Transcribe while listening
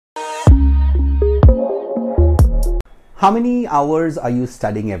How many hours are you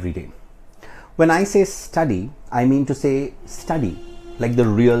studying every day? When I say study, I mean to say study, like the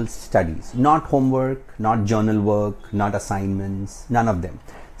real studies, not homework, not journal work, not assignments, none of them.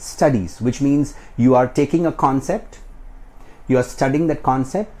 Studies, which means you are taking a concept, you are studying that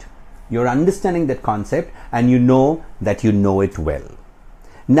concept, you're understanding that concept, and you know that you know it well.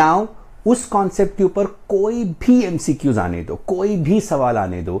 Now, उस concept के ऊपर कोई भी MCQs आने दो, कोई भी सवाल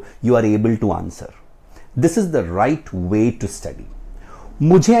आने दो, you are able to answer. This is the right way to study.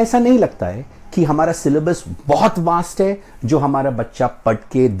 मुझे ऐसा नहीं लगता है कि हमारा सिलेबस बहुत वास्ट है जो हमारा बच्चा पढ़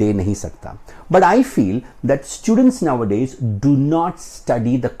के दे नहीं सकता. But I feel that students nowadays do not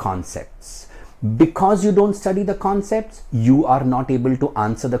study the concepts. Because you don't study the concepts, you are not able to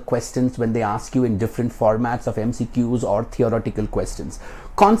answer the questions when they ask you in different formats of MCQs or theoretical questions.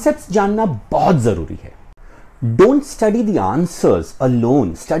 Concepts जानना बहुत जरूरी है. Don't study the answers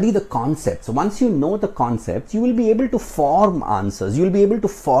alone. Study the concepts. Once you know the concepts, you will be able to form answers. You will be able to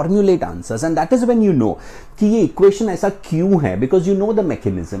formulate answers, and that is when you know कि ये equation ऐसा क्यों है, because you know the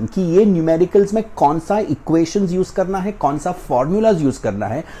mechanism कि ये numericals में कौन सा equations use करना है, कौन सा formulas use करना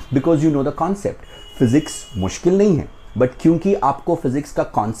है, because you know the concept. Physics मुश्किल नहीं है, बट क्योंकि आपको फिजिक्स का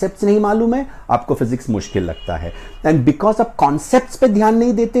कॉन्सेप्ट नहीं मालूम है, आपको फिजिक्स मुश्किल लगता है. एंड बिकॉज आप कॉन्सेप्ट्स पे ध्यान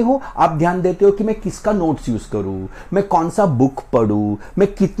नहीं देते हो, आप ध्यान देते हो कि मैं किसका नोट्स यूज करूं, मैं कौन सा बुक पढ़ूं, मैं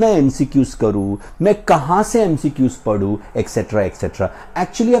कितना एमसीक्यूज करूं, मैं कहां से एमसीक्यूज पढ़ूं, एक्सेट्रा एक्सेट्रा.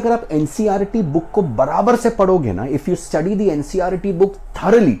 एक्चुअली अगर आप एनसीईआरटी बुक को बराबर से पढ़ोगे ना, if you study the NCERT book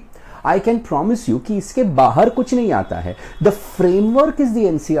thoroughly, I can promise you कि इसके बाहर कुछ नहीं आता है. The framework is the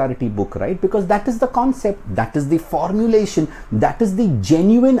NCERT book, right? Because that is the concept, that is the formulation, that is the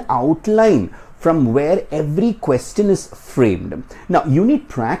genuine outline from where every question is framed. Now, you need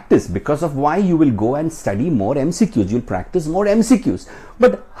practice, because of why you will go and study more MCQs. You'll practice more MCQs.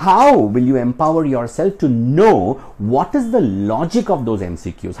 But how will you empower yourself to know what is the logic of those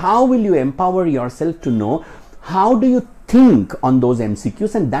MCQs? How will you empower yourself to know how do you think on those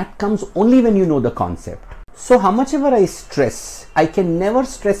MCQs? And that comes only when you know the concept. So how much ever I stress, I can never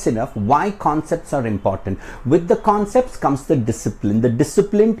stress enough why concepts are important. With the concepts comes the discipline. The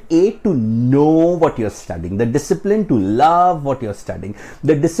discipline to know what you're studying, the discipline to love what you're studying,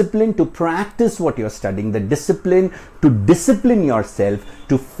 the discipline to practice what you're studying, the discipline to discipline yourself,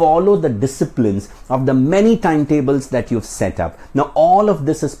 to follow the disciplines of the many timetables that you've set up. Now all of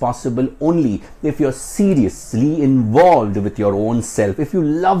this is possible only if you're seriously involved with your own self, if you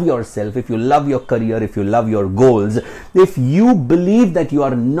love yourself, if you love your career, if you love your goals, if you believe that you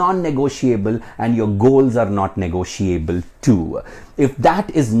are non-negotiable and your goals are not negotiable too. If that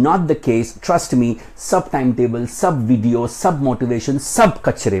is not the case, trust me, sub timetable, sub video, sub motivation, sub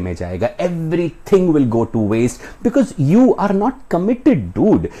kachre mein jayega. Everything will go to waste because you are not committed,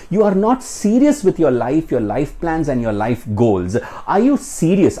 dude. You are not serious with your life plans and your life goals. Are you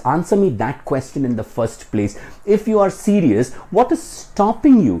serious? Answer me that question in the first place. If you are serious, what is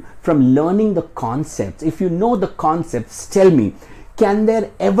stopping you from learning the concepts? If you know the concepts, tell me, can there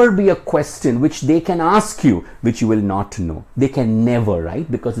ever be a question which they can ask you which you will not know? They can never,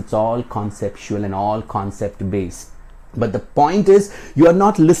 right? Because it's all conceptual and all concept based. But the point is, you are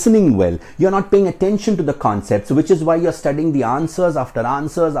not listening well. You are not paying attention to the concepts, which is why you're studying the answers after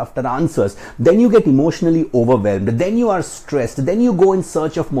answers after answers. Then you get emotionally overwhelmed. Then you are stressed. Then you go in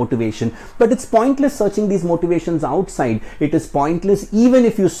search of motivation. But it's pointless searching these motivations outside. It is pointless even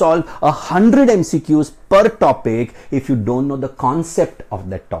if you solve 100 MCQs per topic if you don't know the concept of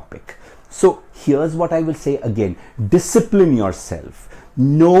that topic. So here's what I will say again. Discipline yourself.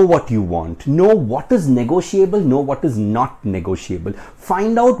 Know what you want, know what is negotiable, know what is not negotiable.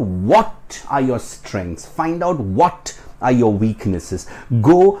 Find out what are your strengths, find out what are your weaknesses.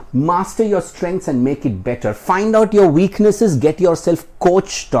 Go master your strengths and make it better. Find out your weaknesses, get yourself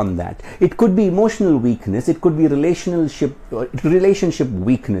coached on that. It could be emotional weakness, it could be relationship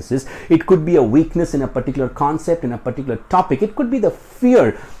weaknesses, it could be a weakness in a particular concept, in a particular topic, it could be the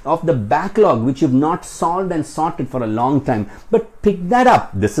fear of the backlog which you've not solved and sorted for a long time. But pick that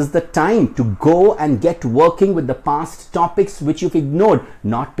up. This is the time to go and get working with the past topics which you've ignored,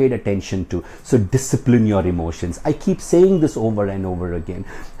 not paid attention to. So discipline your emotions. I keep saying this over and over again.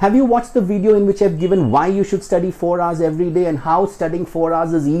 Have you watched the video in which I've given why you should study 4 hours every day and how studying 4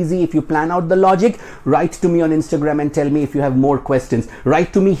 hours is easy if you plan out the logic? Write to me on Instagram and tell me if you have more questions.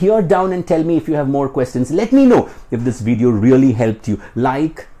 Write to me here down and tell me if you have more questions. Let me know if this video really helped you.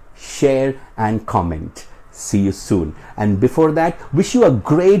 Like, share and comment. See you soon. And before that, wish you a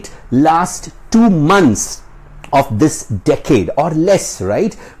great last 2 months of this decade or less,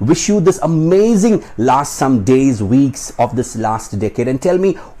 right? Wish you this amazing last some days, weeks of this last decade, and tell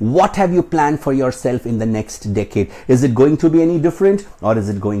me, what have you planned for yourself in the next decade? Is it going to be any different, or is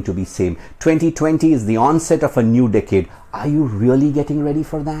it going to be same? 2020 is the onset of a new decade. Are you really getting ready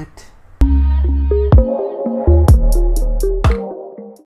for that?